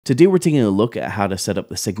Today we're taking a look at how to set up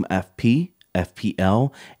the Sigma FP,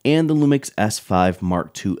 FPL, and the LUMIX s5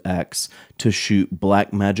 Mark IIX to shoot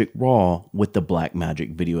Blackmagic RAW with the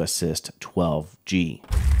Blackmagic Video Assist 12G.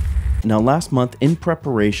 Now, last month, in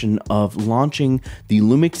preparation of launching the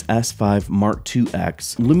LUMIX s5 Mark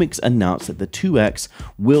IIX, LUMIX announced that the 2X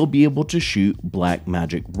will be able to shoot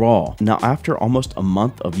Blackmagic RAW. Now, after almost a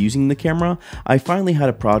month of using the camera, I finally had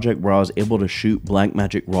a project where I was able to shoot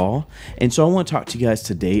Blackmagic RAW, and so I want to talk to you guys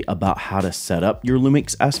today about how to set up your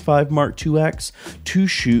LUMIX s5 Mark IIX to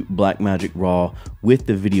shoot Blackmagic RAW with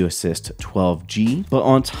the Video Assist 12G. But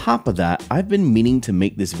on top of that, I've been meaning to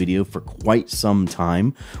make this video for quite some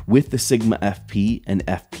time with the Sigma FP and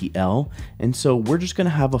FPL, and so we're just gonna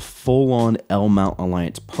have a full-on L-mount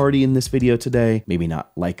alliance party in this video today. Maybe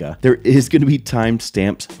not Leica. There is gonna be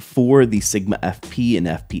timestamps for the Sigma FP and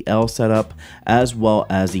FPL setup, as well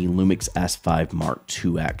as the LUMIX s5 Mark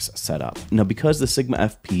IIX setup. Now, because the Sigma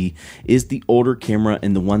FP is the older camera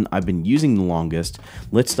and the one I've been using the longest,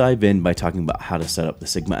 let's dive in by talking about how to set up the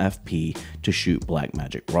Sigma FP to shoot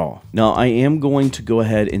Blackmagic RAW. Now, I am going to go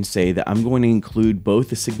ahead and say that I'm going to include both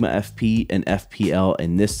the Sigma FP and FPL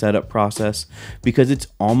in this setup process because it's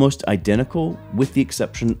almost identical with the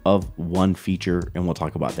exception of one feature, and we'll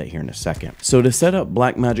talk about that here in a second. So to set up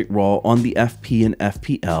Blackmagic RAW on the FP and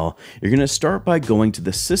FPL, you're going to start by going to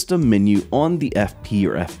the system menu on the FP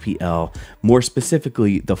or FPL, more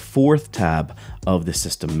specifically the fourth tab of the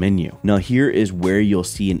system menu. Now, here is where you'll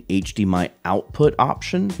see an HDMI output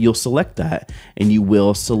option. You'll select that and you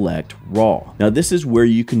will select RAW. Now, this is where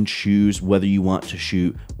you can choose whether you want to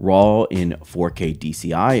shoot RAW in 4K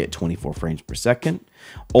DCI at 24 frames per second,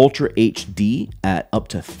 Ultra HD at up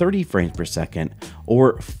to 30 frames per second,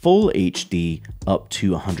 or Full HD up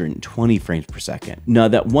to 120 frames per second. Now,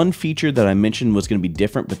 that one feature that I mentioned was going to be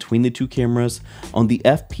different between the two cameras. On the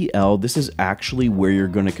FPL, this is actually where you're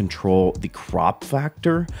going to control the crop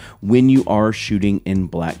factor when you are shooting in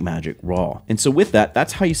Blackmagic RAW. And so with that,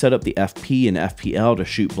 that's how you set up the FP and FPL to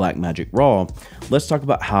shoot Blackmagic RAW. Let's talk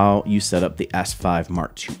about how you set up the s5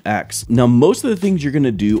 Mark IIX. Now, most of the things you're going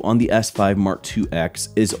to do on the s5 Mark IIX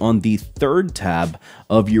is on the third tab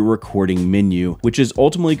of your recording menu, which is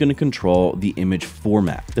ultimately going to control the image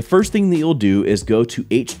format. The first thing that you'll do is go to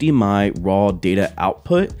HDMI RAW data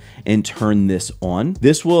output and turn this on.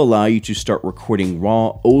 This will allow you to start recording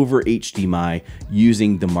RAW over HDMI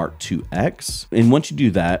using the Mark IIX. And once you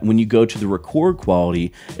do that, when you go to the record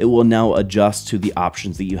quality, it will now adjust to the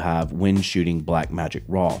options that you have when shooting Blackmagic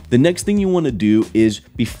RAW. The next thing you want to do is,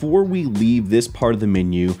 before we leave this part of the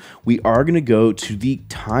menu, we are going to go to the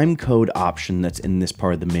timecode option that's in this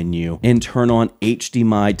part of the menu and turn on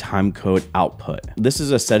HDMI timecode output. This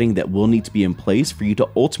is a setting that will need to be in place for you to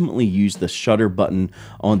ultimately use the shutter button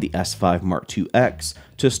on the s5 Mark IIX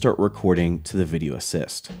to start recording to the Video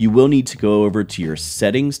Assist. You will need to go over to your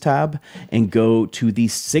settings tab and go to the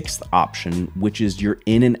sixth option, which is your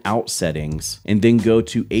in and out settings, and then go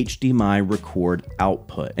to HDMI record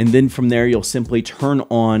output. And then from there, you'll simply turn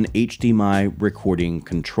on HDMI recording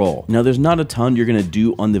control. Now, there's not a ton you're going to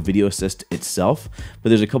do on the Video Assist itself, but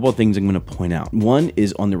there's a couple of things I'm going to point out. One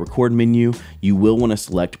is on the record menu, you will want to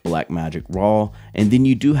select Blackmagic RAW, and then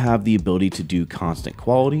you do have the ability to do constant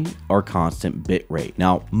quality or constant bit rate.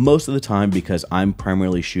 Now, most of the time, because I'm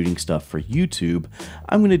primarily shooting stuff for YouTube,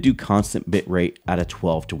 I'm going to do constant bitrate at a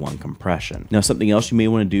 12:1 compression. Now, something else you may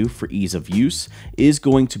want to do for ease of use is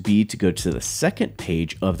going to be to go to the second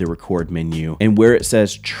page of the record menu, and where it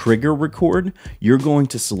says trigger record, you're going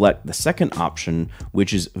to select the second option,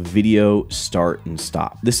 which is video start and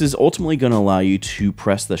stop. This is ultimately going to allow you to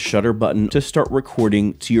press the shutter button to start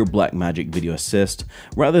recording to your Blackmagic Video Assist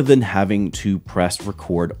rather than having to press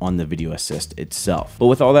record on the Video Assist itself. But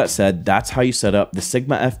with all that said, that's how you set up the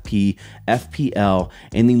Sigma FP, FPL,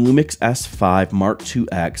 and the LUMIX s5 Mark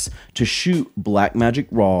IIX to shoot Blackmagic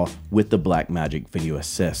RAW with the Blackmagic Video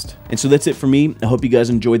Assist. And so that's it for me. I hope you guys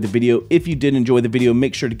enjoyed the video. If you did enjoy the video,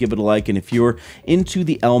 make sure to give it a like. And if you're into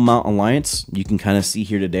the L-mount alliance, you can kind of see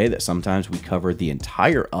here today that sometimes we cover the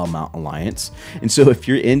entire L-mount alliance. And so if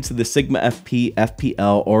you're into the Sigma FP,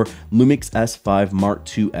 FPL, or LUMIX s5 Mark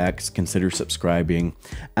IIX, consider subscribing.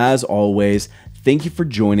 As always, thank you for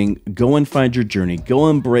joining. Go and find your journey. Go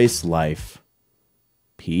embrace life.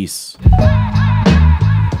 Peace.